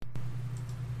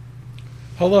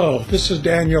Hello, this is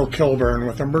Daniel Kilburn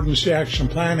with Emergency Action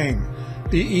Planning,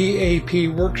 the EAP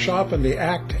workshop, and the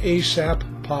Act ASAP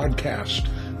podcast.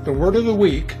 The word of the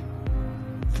week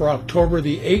for October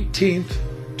the 18th,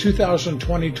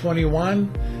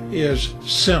 2021 is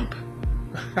CEMP.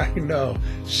 I know,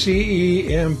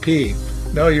 C-E-M-P.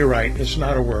 No, you're right, it's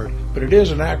not a word, but it is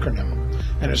an acronym,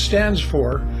 and it stands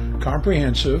for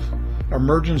Comprehensive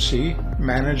Emergency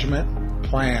Management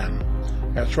Plan.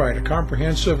 That's right, a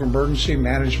comprehensive emergency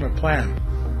management plan.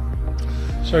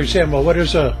 So you're saying, well, what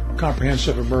is a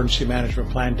comprehensive emergency management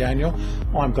plan, Daniel?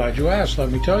 Well, I'm glad you asked. Let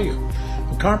me tell you.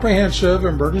 A comprehensive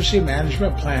emergency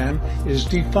management plan is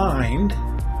defined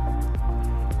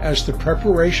as the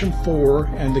preparation for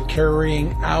and the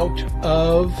carrying out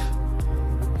of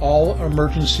all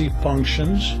emergency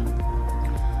functions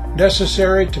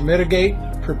necessary to mitigate,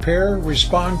 prepare,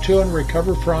 respond to, and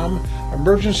recover from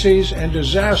emergencies and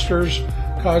disasters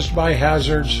caused by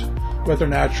hazards, whether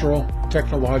natural,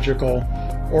 technological,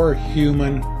 or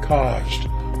human caused.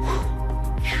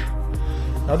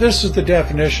 Now, this is the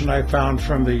definition I found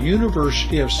from the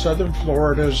University of Southern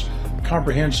Florida's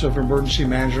Comprehensive Emergency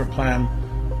Management Plan,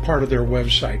 part of their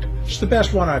website. It's the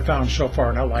best one I found so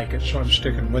far, and I like it, so I'm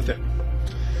sticking with it.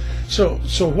 So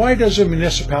why does a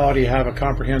municipality have a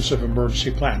comprehensive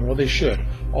emergency plan? Well, they should.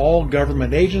 All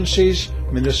government agencies,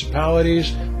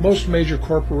 municipalities, most major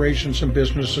corporations and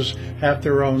businesses have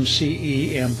their own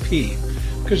CEMP,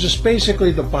 because it's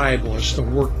basically the Bible, it's the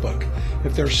workbook.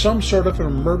 If there's some sort of an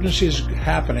emergency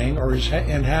happening or is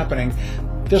happening,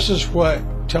 this is what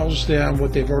tells them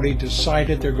what they've already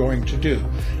decided they're going to do.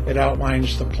 It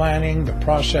outlines the planning, the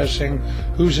processing,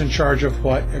 who's in charge of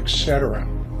what, etc.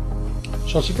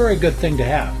 So it's a very good thing to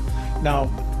have. Now,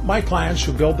 my clients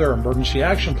who build their emergency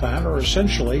action plan are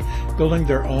essentially building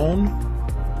their own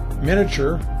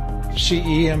miniature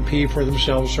CEMP for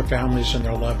themselves, their families, and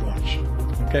their loved ones.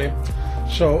 Okay?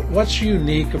 So what's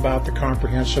unique about the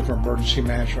Comprehensive Emergency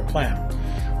Management Plan?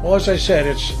 Well, as I said,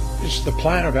 it's the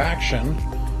plan of action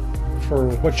for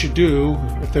what you do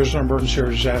if there's an emergency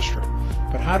or disaster.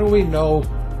 But how do we know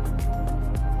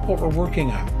what we're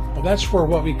working on? Well, that's where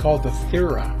what we call the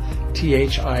THIRA,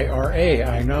 T-H-I-R-A.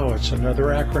 I know, it's another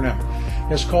acronym.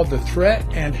 It's called the Threat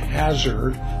and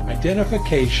Hazard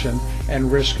Identification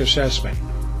and Risk Assessment.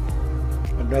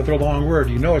 Another long word.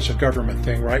 You know it's a government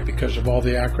thing, right? Because of all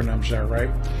the acronyms there, right?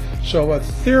 So a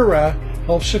THIRA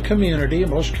helps a community,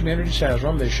 most communities have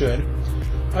them, they should,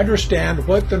 understand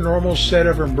what the normal set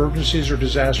of emergencies or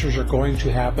disasters are going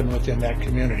to happen within that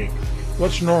community.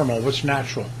 What's normal? What's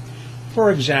natural?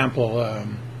 For example,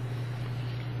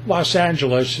 Los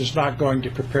Angeles is not going to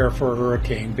prepare for a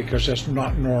hurricane because that's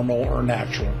not normal or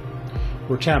natural.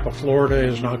 Where Tampa, Florida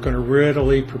is not going to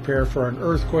readily prepare for an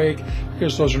earthquake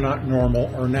because those are not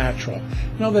normal or natural.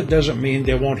 Now, that doesn't mean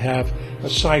they won't have a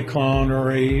cyclone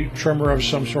or a tremor of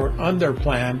some sort on their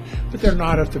plan, but they're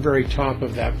not at the very top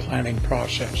of that planning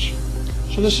process.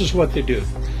 So this is what they do.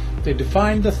 They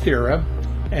define the THIRA,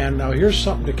 and now here's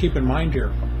something to keep in mind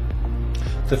here.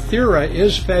 The THIRA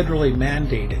is federally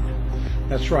mandated.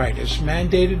 That's right, it's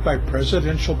mandated by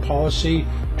Presidential Policy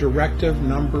Directive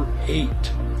Number 8.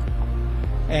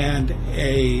 And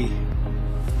a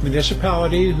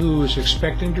municipality who is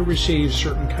expecting to receive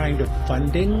certain kind of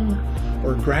funding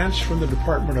or grants from the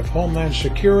Department of Homeland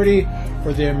Security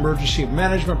or the Emergency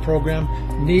Management Program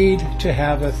need to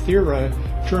have a THIRA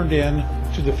turned in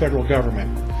to the federal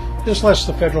government. This lets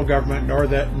the federal government know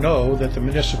that the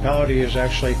municipality has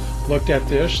actually looked at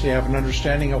this. They have an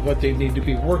understanding of what they need to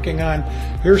be working on.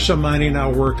 Here's some money,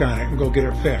 now work on it and go get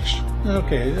it fixed.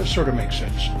 Okay, that sort of makes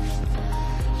sense.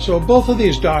 So both of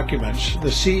these documents, the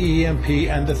CEMP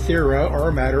and the THIRA, are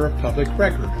a matter of public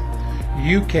record.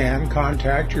 You can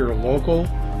contact your local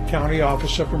county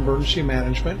office of emergency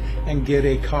management and get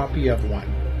a copy of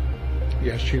one.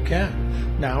 Yes, you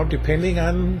can. Now, depending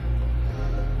on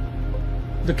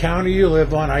the county you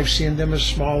live on, I've seen them as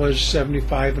small as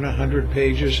 75 and 100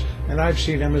 pages, and I've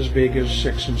seen them as big as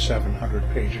 600 and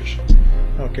 700 pages.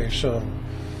 Okay, so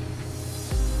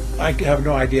I have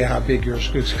no idea how big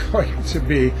yours is going to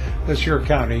be. That's your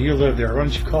county. You live there. Why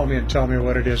don't you call me and tell me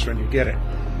what it is when you get it?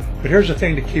 But here's the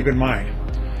thing to keep in mind.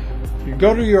 You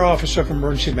go to your Office of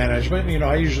Emergency Management, and,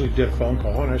 I usually did a phone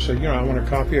call, and I said, I want a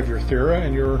copy of your THIRA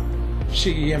and your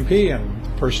CEMP, and the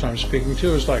person I'm speaking to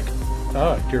is like,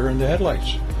 deer in the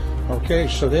headlights. Okay,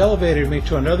 so they elevated me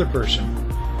to another person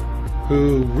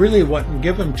who really wouldn't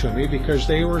give them to me because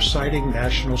they were citing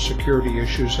national security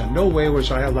issues, and no way was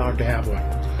I allowed to have one.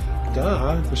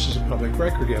 Duh, this is a public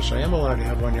record. Yes, I am allowed to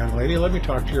have one, young lady. Let me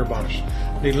talk to your boss.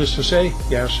 Needless to say,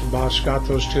 yes, the boss got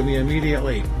those to me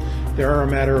immediately. They are a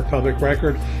matter of public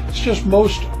record. It's just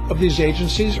most of these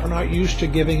agencies are not used to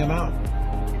giving them out.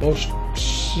 Most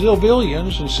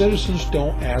civilians and citizens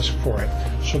don't ask for it.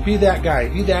 So be that guy,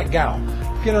 be that gal.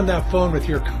 Get on that phone with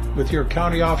your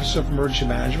county office of emergency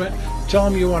management. Tell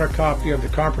them you want a copy of the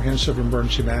comprehensive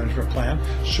emergency management plan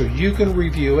so you can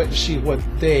review it and see what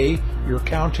your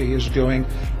county is doing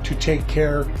to take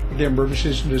care of the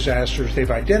emergencies and disasters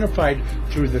they've identified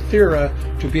through the THERA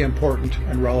to be important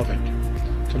and relevant.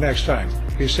 Till next time,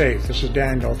 be safe. This is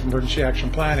Daniel with Emergency Action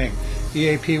Planning,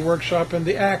 EAP Workshop, and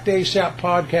the Act ASAP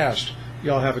podcast.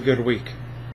 Y'all have a good week.